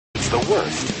the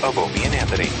worst of Opie and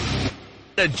Anthony.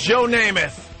 Joe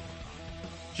Nameth.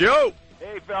 Joe.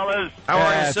 Hey, fellas. How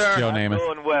are you, sir? Joe Nameth.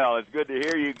 I'm doing well. It's good to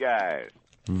hear you guys.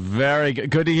 Very good.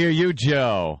 Good to hear you,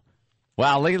 Joe.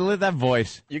 Wow, look at that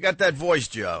voice. You got that voice,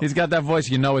 Joe. He's got that voice.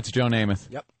 You know it's Joe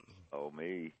Nameth. Yep. Oh,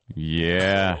 me.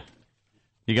 Yeah.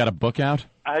 You got a book out?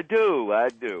 I do. I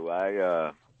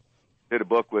did a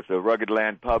book with a Rugged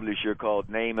Land publisher called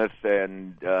Nameth,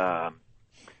 and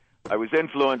I was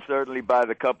influenced certainly by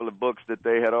the couple of books that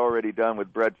they had already done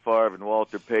with Brett Favre and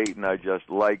Walter Payton. I just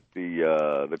liked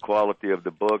the quality of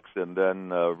the books, and then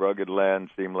Rugged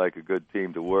Land seemed like a good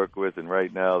team to work with, and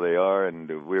right now they are,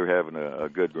 and we're having a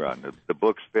good run. The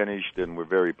book's finished, and we're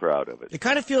very proud of it. It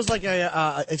kind of feels like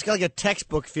it's got like a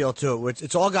textbook feel to it, which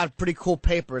it's all got pretty cool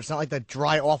paper. It's not like that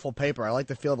dry, awful paper. I like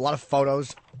the feel of a lot of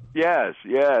photos. Yes,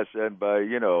 and by,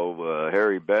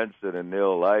 Harry Benson and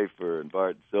Neil Leifer and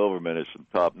Barton Silverman are some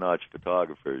top-notch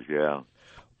photographers, yeah.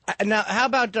 Now, how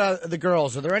about the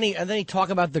girls? Are there any talk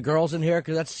about the girls in here?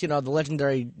 Because that's, the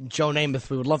legendary Joe Namath.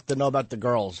 We would love to know about the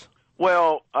girls.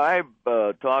 Well, I've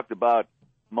talked about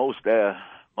most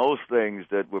things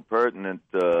that were pertinent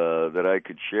that I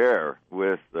could share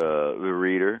with the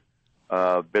reader.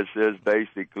 This is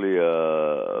basically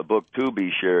a book to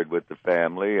be shared with the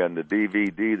family, and the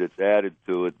DVD that's added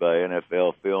to it by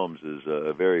NFL Films is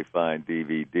a very fine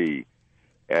DVD.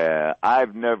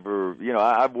 I've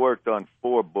worked on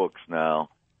 4 books now.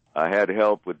 I had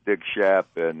help with Dick Schaap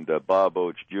and Bob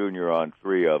Oates Jr. on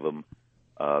 3 of them.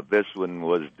 This one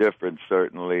was different,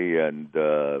 certainly, and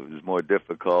it was more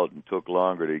difficult and took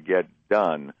longer to get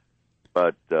done.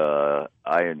 But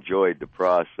I enjoyed the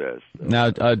process.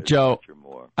 Now, Joe,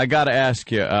 I got to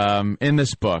ask you, in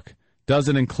this book, does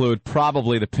it include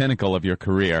probably the pinnacle of your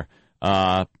career,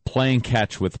 playing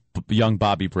catch with young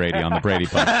Bobby Brady on the Brady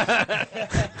Bunch?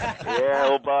 Yeah,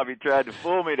 old Bobby tried to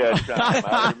fool me that time.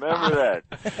 I remember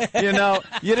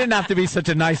that. You didn't have to be such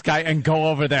a nice guy and go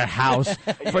over their house.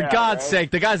 For God's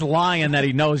sake, the guy's lying that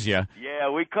he knows you. Yeah,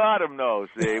 we caught him, though,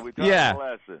 see? We taught him a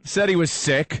lesson. Said he was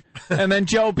sick. And then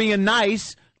Joe, being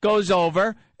nice, goes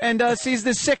over and sees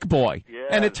this sick boy. Yeah.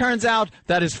 And it turns out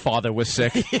that his father was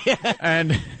sick. Yeah.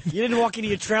 And you didn't walk into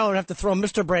your trailer and have to throw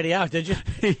Mr. Brady out, did you?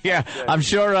 Yeah, I'm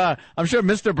sure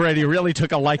Mr. Brady really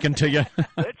took a liking to you.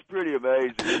 That's pretty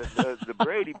amazing. The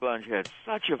Brady Bunch had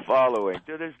such a following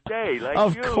to this day. Like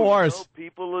of course.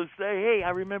 People will say, hey,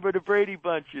 I remember the Brady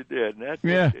Bunch you did. And that's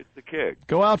it's the kick.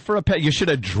 Go out for a pet. You should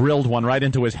have drilled one right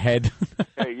into his head.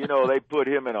 Hey, they put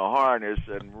him in a harness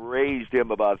and raised him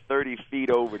about 30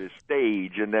 feet over the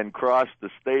stage and then crossed the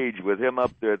stage with him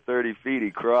up there 30 feet.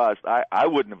 He crossed. I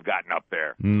wouldn't have gotten up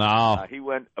there. No. He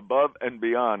went above and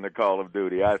beyond the Call of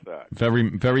Duty, I thought. Very,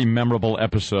 very memorable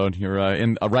episode. You're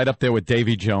right up there with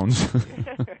Davy Jones.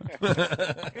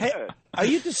 Hey, are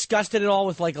you disgusted at all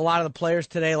with a lot of the players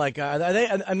today? Are they?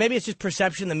 Maybe it's just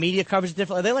perception. The media covers it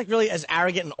different. Are they really as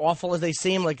arrogant and awful as they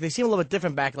seem? They seem a little bit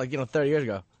different back 30 years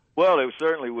ago. Well, it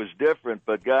certainly was different,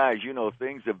 but guys,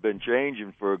 things have been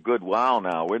changing for a good while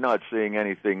now. We're not seeing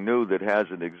anything new that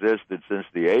hasn't existed since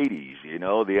the 80s. The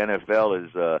NFL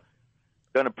has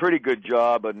done a pretty good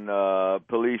job in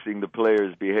policing the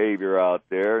players' behavior out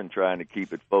there and trying to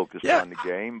keep it focused on the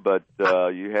game. But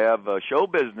you have show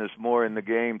business more in the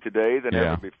game today than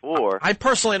ever before. I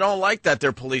personally don't like that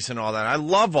they're policing all that. I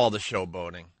love all the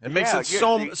showboating. It makes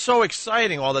it so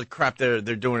exciting, all the crap they're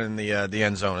doing in the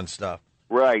end zone and stuff.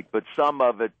 Right, but some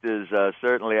of it is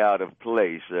certainly out of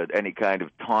place. Any kind of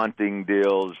taunting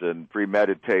deals and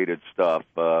premeditated stuff.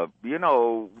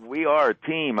 We are a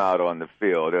team out on the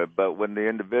field, but when the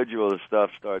individual stuff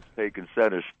starts taking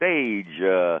center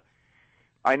stage,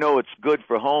 I know it's good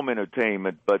for home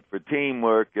entertainment, but for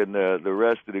teamwork and the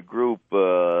rest of the group,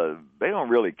 they don't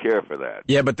really care for that.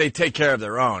 Yeah, but they take care of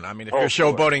their own. I mean, if you're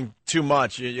showboating too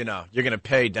much, you're going to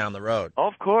pay down the road.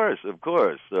 Of course.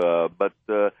 But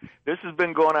this has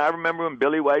been going on. I remember when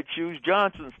Billy White Shoes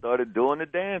Johnson started doing the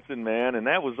dancing, man, and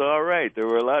that was all right. There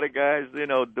were a lot of guys,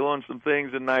 doing some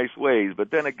things in nice ways, but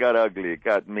then it got ugly. It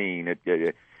got mean.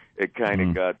 It kind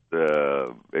of got,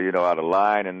 out of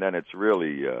line, and then it's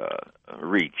really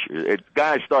reach.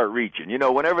 Guys start reaching.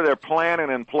 Whenever they're planning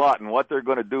and plotting what they're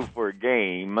going to do for a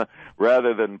game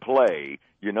rather than play,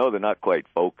 they're not quite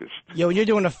focused. Yeah, when you're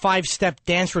doing a 5-step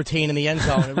dance routine in the end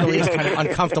zone, it really is kind of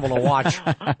uncomfortable to watch.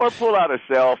 Or pull out a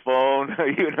cell phone,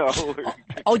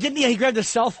 Oh, didn't he? He grabbed the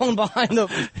cell phone behind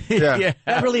the... Yeah.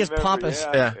 That really is pompous.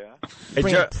 Yeah. Hey,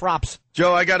 Bring props.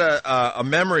 Joe, I got a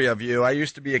memory of you. I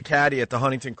used to be a caddy at the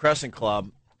Huntington Crescent Club,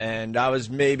 and I was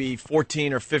maybe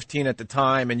 14 or 15 at the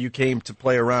time, and you came to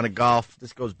play a round of golf.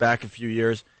 This goes back a few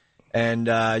years. and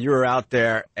you were out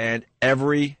there, and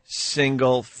every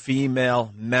single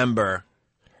female member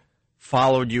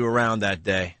followed you around that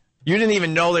day. You didn't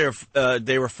even know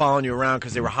they were following you around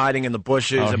because they were hiding in the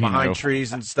bushes and behind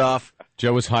trees and stuff.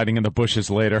 Joe was hiding in the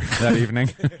bushes later that evening.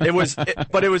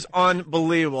 But it was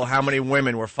unbelievable how many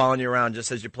women were following you around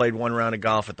just as you played one round of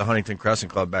golf at the Huntington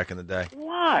Crescent Club back in the day.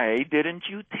 Why didn't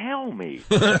you tell me?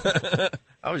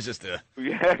 I was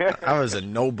I was a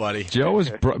nobody. Joe was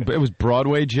it was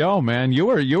Broadway Joe, man. You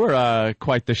were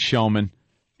quite the showman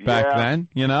back then,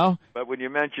 you know. But when you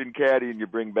mention caddying, you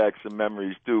bring back some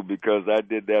memories too, because I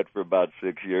did that for about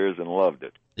 6 years and loved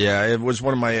it. Yeah, it was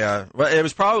one of my. It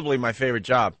was probably my favorite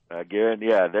job. I guarantee.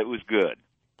 Yeah, that was good.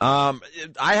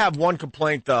 I have one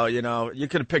complaint though. You know, you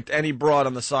could have picked any broad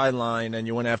on the sideline, and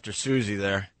you went after Susie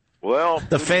there. Well,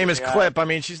 the famous clip. I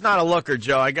mean, she's not a looker,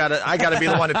 Joe. I gotta be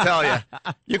the one to tell you.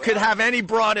 You could have any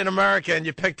broad in America, and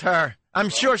you picked her. I'm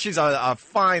sure she's a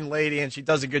fine lady, and she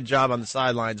does a good job on the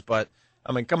sidelines. But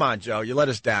I mean, come on, Joe, you let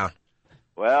us down.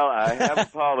 Well, I have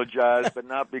apologized, but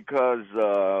not because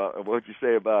of what you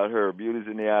say about her. Beauty's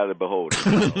in the eye of the beholder.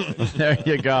 There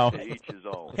you go. To each his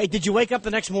own. Hey, did you wake up the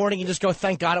next morning and just go,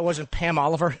 thank God it wasn't Pam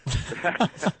Oliver?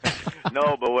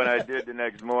 No, but when I did the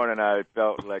next morning, I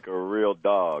felt like a real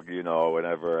dog, you know,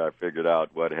 whenever I figured out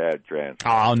what had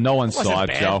transpired. Oh, no one saw it,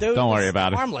 bad, Joe. dude. Don't worry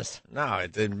about harmless. it. No,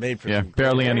 it didn't made for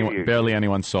barely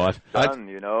anyone saw it. Done,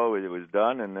 you know, it was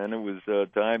done, and then it was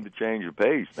time to change the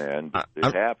pace, man.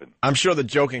 It happened. I'm sure the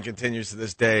joking continues to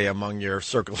this day among your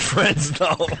circle of friends,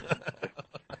 though.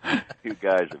 You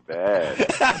guys are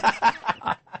bad.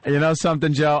 You know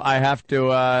something, Joe? I have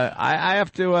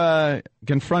to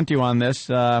confront you on this.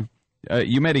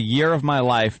 You made a year of my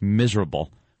life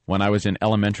miserable when I was in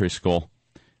elementary school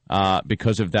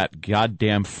because of that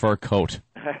goddamn fur coat.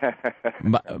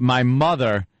 My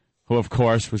mother, who of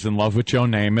course was in love with Joe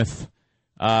Nameth,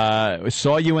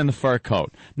 saw you in the fur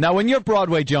coat. Now, when you're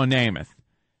Broadway Joe Nameth,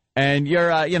 and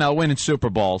you're winning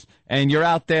Super Bowls, and you're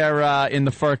out there in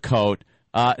the fur coat,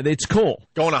 it's cool.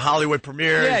 Going to Hollywood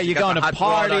premieres. Yeah, you're going to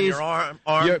parties. On your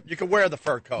arm. You can wear the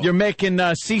fur coat. You're making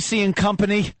CC and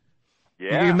Company.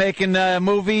 Yeah. You're making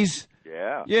movies.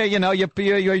 Yeah. Yeah, you know, you're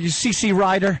CC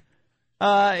rider.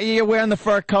 You're wearing the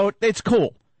fur coat. It's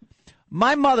cool.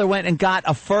 My mother went and got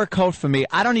a fur coat for me.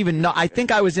 I don't even know. I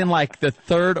think I was in like the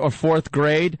 3rd or 4th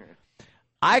grade.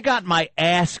 I got my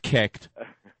ass kicked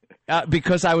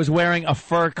because I was wearing a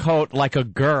fur coat like a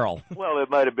girl. Well, it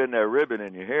might have been that ribbon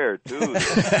in your hair, too.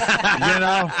 You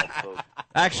know?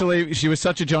 Actually, she was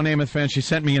such a Joe Namath fan, she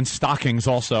sent me in stockings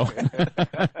also.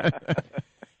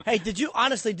 Hey, did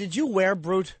you wear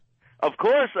Brute? Of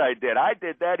course I did. I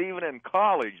did that even in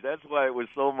college. That's why it was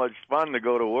so much fun to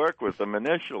go to work with them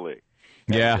initially.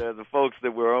 Yeah. And, the folks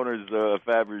that were owners of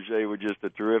Fabergé were just a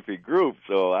terrific group,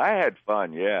 so I had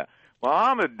fun, yeah.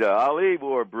 Muhammad Ali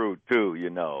wore Brute, too,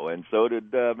 you know, and so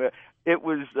did it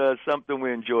was something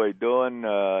we enjoyed doing,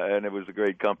 and it was a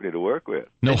great company to work with.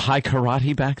 No high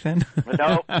karate back then?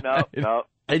 No.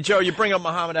 Hey, Joe, you bring up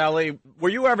Muhammad Ali. Were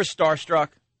you ever starstruck?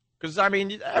 Because, I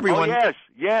mean, everyone... Oh,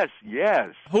 yes.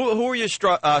 Who were you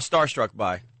starstruck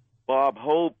by? Bob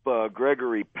Hope,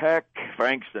 Gregory Peck,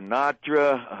 Frank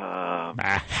Sinatra.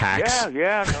 Hacks.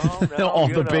 Yeah, no. All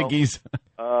the biggies.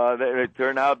 They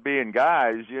turned out being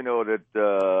guys, you know, that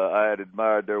I had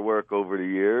admired their work over the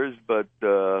years. But,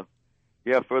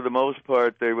 yeah, for the most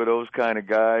part, they were those kind of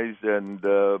guys. And,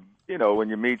 you know, when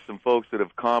you meet some folks that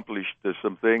have accomplished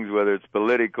some things, whether it's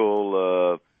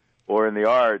political or in the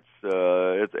arts,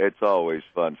 it's always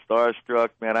fun. Starstruck,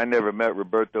 man, I never met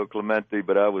Roberto Clemente,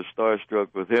 but I was starstruck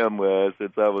with him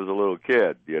since I was a little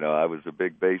kid. You know, I was a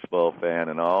big baseball fan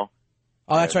and all.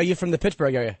 Oh, that's right. You're from the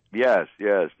Pittsburgh area. Yes,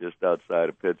 just outside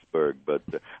of Pittsburgh. But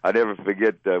I never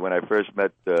forget when I first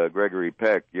met Gregory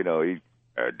Peck, you know, he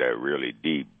had that really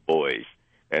deep voice.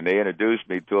 And they introduced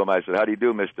me to him. I said, "How do you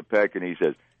do, Mr. Peck?" And he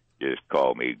says, "Just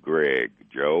call me Greg,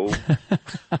 Joe."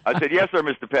 I said, "Yes, sir,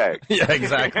 Mr. Peck." Yeah,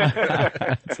 exactly.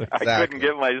 I couldn't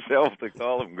get myself to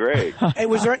call him Greg. Hey,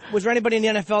 was there anybody in the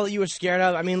NFL that you were scared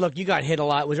of? I mean, look, you got hit a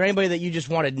lot. Was there anybody that you just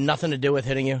wanted nothing to do with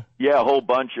hitting you? Yeah, a whole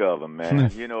bunch of them,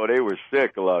 man. You know, they were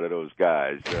sick, a lot of those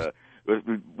guys.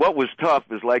 What was tough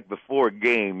is like before a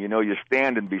game, you know, you're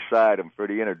standing beside them for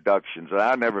the introductions. And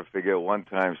I'll never forget one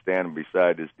time standing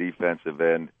beside this defensive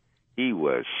end. He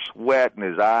was sweating.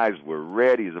 His eyes were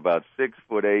red. He's about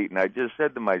 6'8", and I just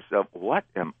said to myself, "What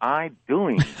am I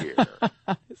doing here?"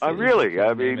 I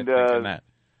mean,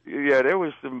 yeah, there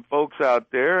was some folks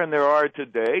out there, and there are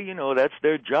today. You know, that's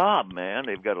their job, man.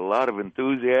 They've got a lot of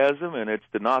enthusiasm, and it's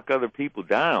to knock other people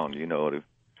down. You know,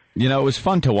 You know, it was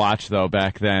fun to watch, though,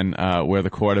 back then, where the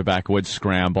quarterback would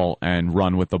scramble and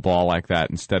run with the ball like that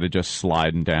instead of just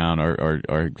sliding down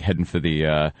or heading for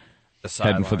the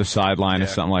sideline or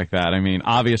something like that. I mean,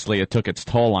 obviously, it took its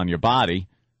toll on your body.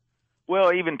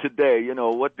 Well, even today,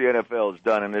 what the NFL has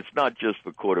done, and it's not just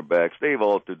for quarterbacks, they've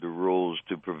altered the rules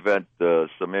to prevent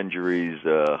some injuries,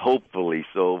 hopefully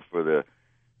so,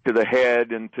 to the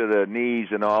head and to the knees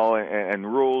and all, and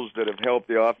rules that have helped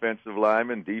the offensive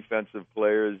linemen, defensive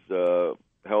players,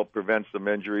 help prevent some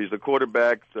injuries. The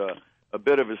quarterback's a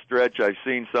bit of a stretch. I've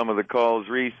seen some of the calls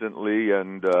recently,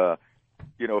 and,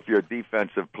 if you're a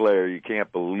defensive player, you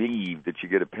can't believe that you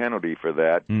get a penalty for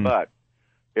that. But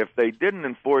if they didn't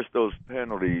enforce those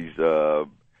penalties,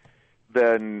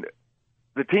 then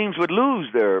the teams would lose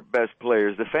their best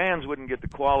players. The fans wouldn't get the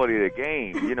quality of the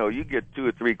game. You get 2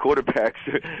 or 3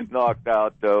 quarterbacks knocked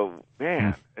out,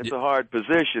 man, it's a hard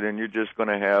position, and you're just going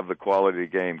to have the quality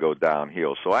of the game go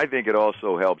downhill. So I think it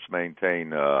also helps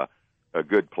maintain a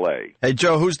good play. Hey,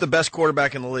 Joe, who's the best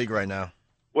quarterback in the league right now?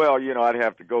 Well, I'd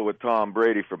have to go with Tom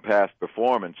Brady for past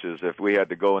performances. If we had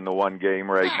to go in the one game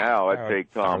right now, I'd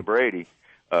take Tom Brady.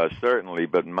 Certainly,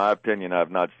 but in my opinion, I've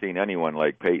not seen anyone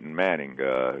like Peyton Manning.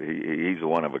 He's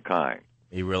one of a kind.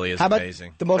 He really is How about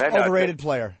amazing. The most overrated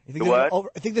player. You think I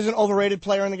think there's an overrated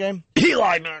player in the game?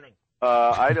 Eli Manning.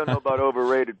 I don't know about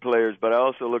overrated players, but I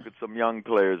also look at some young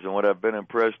players, and what I've been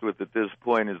impressed with at this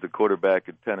point is the quarterback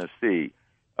at Tennessee.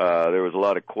 There was a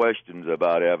lot of questions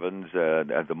about Evans,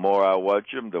 and the more I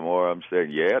watch him, the more I'm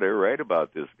saying, yeah, they're right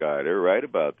about this guy. They're right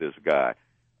about this guy.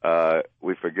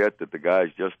 We forget that the guy's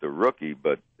just a rookie,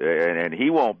 but and he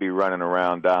won't be running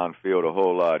around downfield a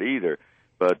whole lot either.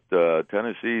 But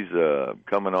Tennessee's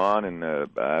coming on, and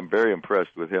I'm very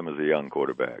impressed with him as a young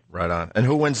quarterback. Right on. And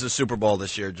who wins the Super Bowl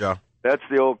this year, Joe? That's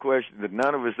the old question that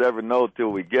none of us ever know till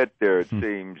we get there, it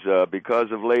seems,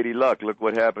 because of Lady Luck. Look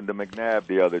what happened to McNabb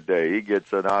the other day. He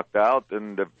gets knocked out,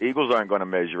 and the Eagles aren't going to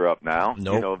measure up now.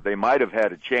 Nope. They might have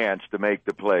had a chance to make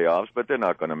the playoffs, but they're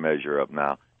not going to measure up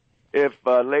now. If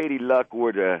Lady Luck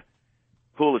were to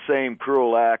pull the same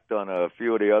cruel act on a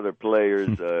few of the other players,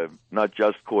 not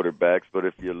just quarterbacks, but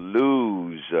if you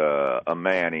lose a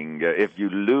Manning, if you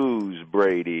lose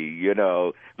Brady,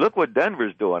 look what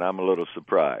Denver's doing. I'm a little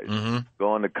surprised.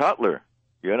 Going to Cutler.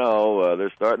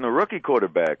 They're starting a rookie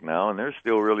quarterback now, and they're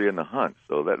still really in the hunt.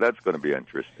 So that's going to be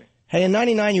interesting. Hey, in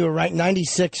 99, you were ranked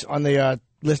 96 on the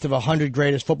list of 100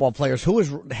 greatest football players. Who was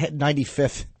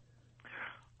 95th?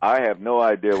 I have no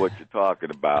idea what you're talking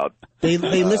about. They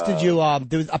listed you.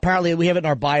 Apparently, we have it in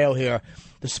our bio here.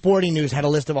 The Sporting News had a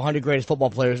list of 100 greatest football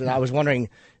players, and I was wondering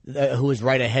who was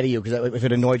right ahead of you, because if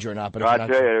it annoyed you or not. But I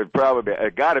tell you,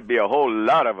 it got to be a whole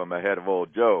lot of them ahead of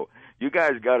old Joe. You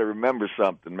guys got to remember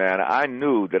something, man. I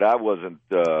knew that I wasn't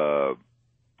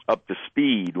up to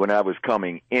speed when I was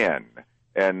coming in.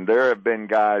 And there have been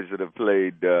guys that have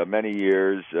played many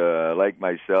years, like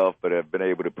myself, but have been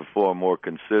able to perform more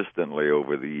consistently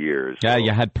over the years. Yeah,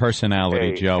 you had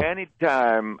personality, Joe.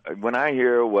 Anytime when I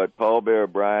hear what Paul Bear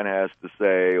Bryant has to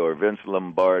say, or Vince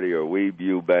Lombardi, or Weeb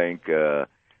Eubank,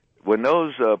 when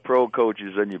those pro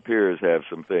coaches and your peers have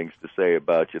some things to say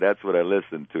about you, that's what I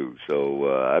listen to.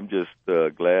 So I'm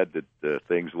just glad that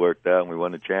things worked out and we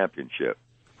won the championship.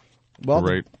 Well,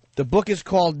 the book is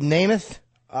called Nameth.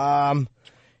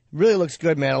 Really looks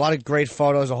good, man. A lot of great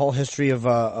photos, a whole history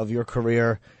of your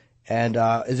career. And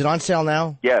is it on sale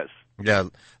now? Yes. Yeah.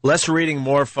 Less reading,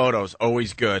 more photos.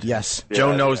 Always good. Yes.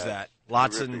 Joe knows that.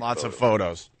 Lots and lots of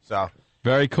photos. So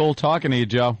very cool talking to you,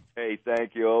 Joe. Hey,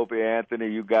 thank you, Opie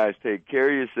Anthony. You guys take care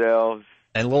of yourselves.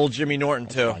 And little Jimmy Norton,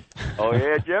 too. Oh,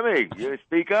 yeah, Jimmy. You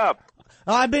speak up.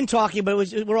 I've been talking, but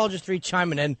we're all just 3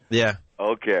 chiming in. Yeah.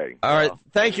 Okay. All right.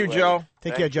 Thank you, Joe.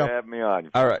 Take care, Joe. Thanks for having me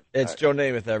on. All right. It's Joe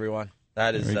Namath, everyone.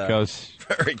 That is there he goes.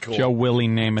 Very cool. Joe Willie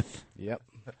Namath. Yep.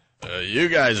 You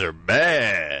guys are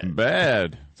bad.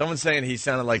 Bad. Someone's saying he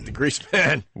sounded like the Grease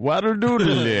Man.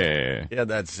 Waddle-doodle. He had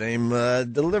that same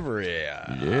delivery.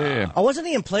 Yeah. Oh, wasn't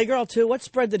he in Playgirl, too? What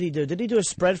spread did he do? Did he do a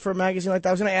spread for a magazine like that?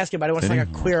 I was going to ask you, but I didn't want to sound like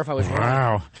a queer if I was wrong.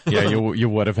 Wow. Yeah, you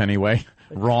would have anyway.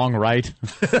 Wrong, right?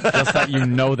 Just that you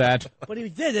know that. But he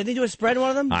did. Didn't he do a spread in one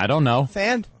of them? I don't know.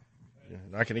 Fan? You're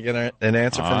not going to get an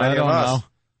answer from any of I us. don't know.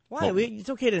 Why? It's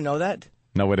okay to know that.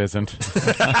 No, it isn't.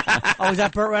 Oh, was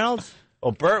that Burt Reynolds?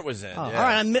 Oh, Burt was in. Oh, yeah. all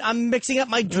right, I'm mixing up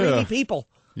my dreamy people.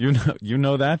 You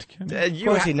know that? Ken? Of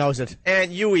course he knows it.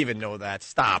 And you even know that.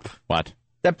 Stop. What?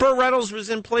 That Burt Reynolds was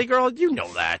in Playgirl? You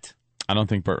know that. I don't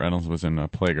think Burt Reynolds was in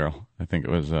Playgirl. I think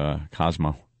it was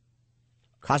Cosmo.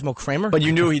 Cosmo Kramer? But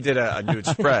you knew he did a nude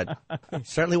spread. He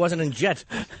certainly wasn't in Jet.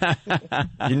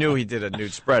 You knew he did a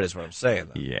nude spread is what I'm saying,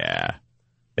 though. Yeah.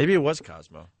 Maybe it was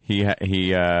Cosmo.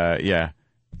 Yeah.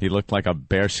 He looked like a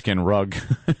bearskin rug.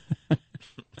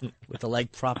 With the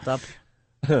leg propped up.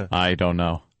 I don't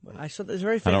know. I saw this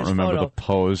very I famous don't remember photo. the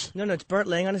pose. No, it's Bert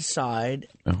laying on his side,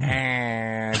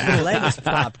 and the leg is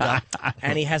propped up,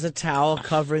 and he has a towel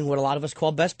covering what a lot of us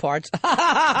call best parts.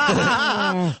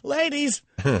 Ladies!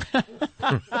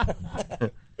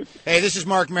 Hey, this is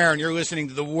Mark Maron. You're listening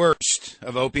to the worst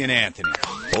of Opie and Anthony.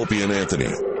 Opie and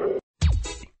Anthony.